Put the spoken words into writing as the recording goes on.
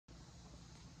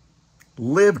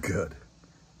LiveGood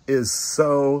is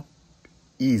so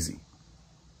easy.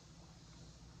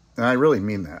 And I really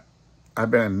mean that.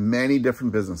 I've been in many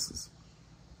different businesses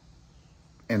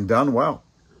and done well.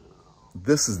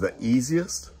 This is the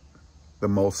easiest, the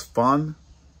most fun,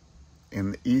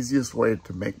 and the easiest way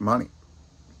to make money.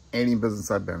 Any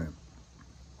business I've been in.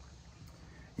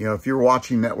 You know, if you're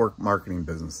watching network marketing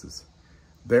businesses,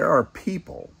 there are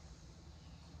people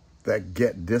that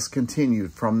get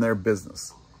discontinued from their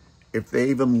business if they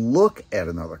even look at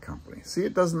another company. See,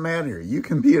 it doesn't matter here. You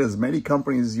can be in as many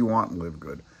companies as you want and live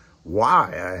good.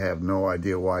 Why? I have no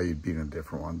idea why you'd be in a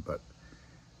different one, but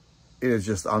it is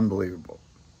just unbelievable.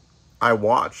 I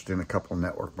watched in a couple of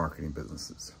network marketing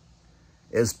businesses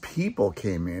as people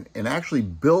came in and actually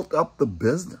built up the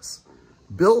business.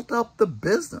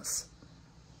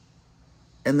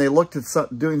 And they looked at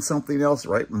doing something else,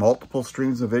 right? Multiple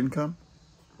streams of income.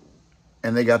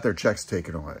 And they got their checks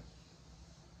taken away.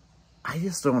 I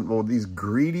just don't know. These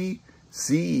greedy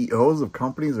CEOs of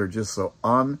companies are just so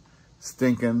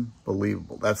unstinking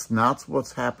believable. That's not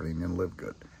what's happening in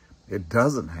LiveGood. It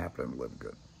doesn't happen in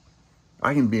LiveGood.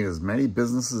 I can be in as many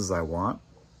businesses as I want.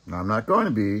 And I'm not going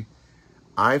to be.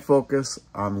 I focus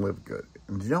on LiveGood.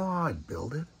 And do you know how I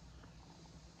build it?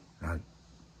 Now,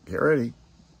 get ready.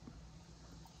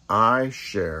 I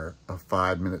share a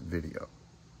 5-minute video.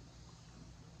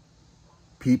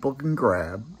 People can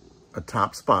grab a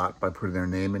top spot by putting their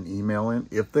name and email in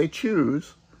if they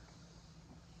choose,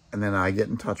 and then I get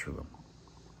in touch with them.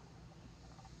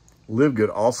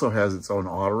 LiveGood also has its own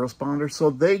autoresponder, so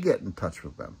they get in touch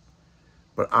with them.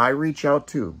 But I reach out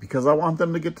too because I want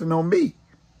them to get to know me.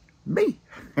 Me.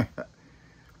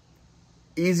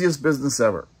 Easiest business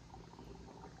ever.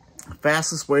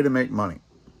 Fastest way to make money.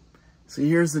 See,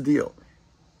 here's the deal.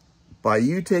 By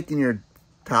you taking your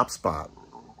top spot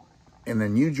and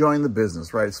then you join the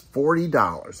business, right? It's $40.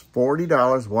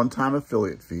 $40 one-time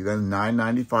affiliate fee, then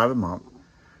 $9.95 a month.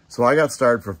 So I got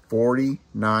started for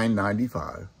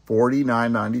 $49.95.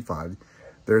 $49.95.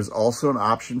 There's also an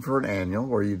option for an annual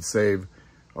where you'd save,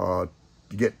 you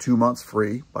get 2 months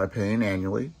free by paying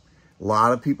annually. A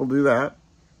lot of people do that.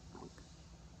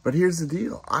 But here's the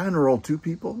deal. I enrolled 2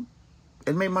 people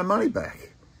and made my money back.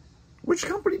 Which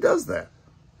company does that?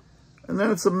 And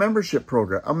then it's a membership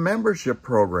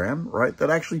program, right, that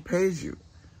actually pays you.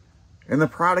 And the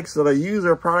products that I use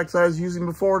are products I was using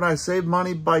before, and I save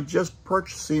money by just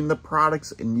purchasing the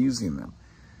products and using them.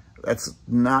 That's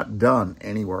not done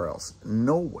anywhere else.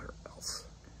 Nowhere else.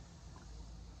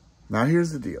 Now,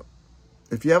 here's the deal.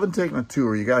 If you haven't taken a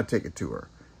tour, you got to take a tour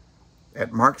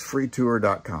at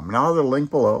marksfreetour.com. And I'll have the link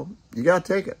below. You got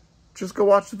to take it. Just go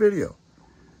watch the video.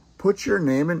 Put your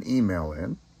name and email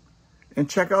in and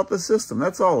check out the system.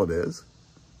 That's all it is.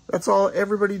 That's all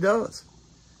everybody does.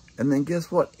 And then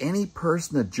guess what? Any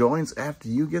person that joins after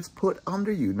you gets put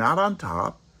under you. Not on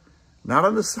top, not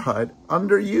on the side,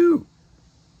 under you.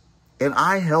 And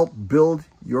I help build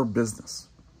your business.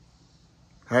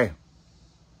 Hey,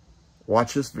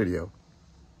 watch this video.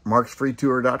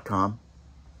 marksfreetour.com.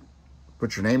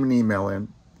 Put your name and email in,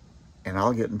 and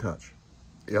I'll get in touch.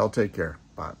 Y'all take care.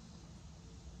 Bye.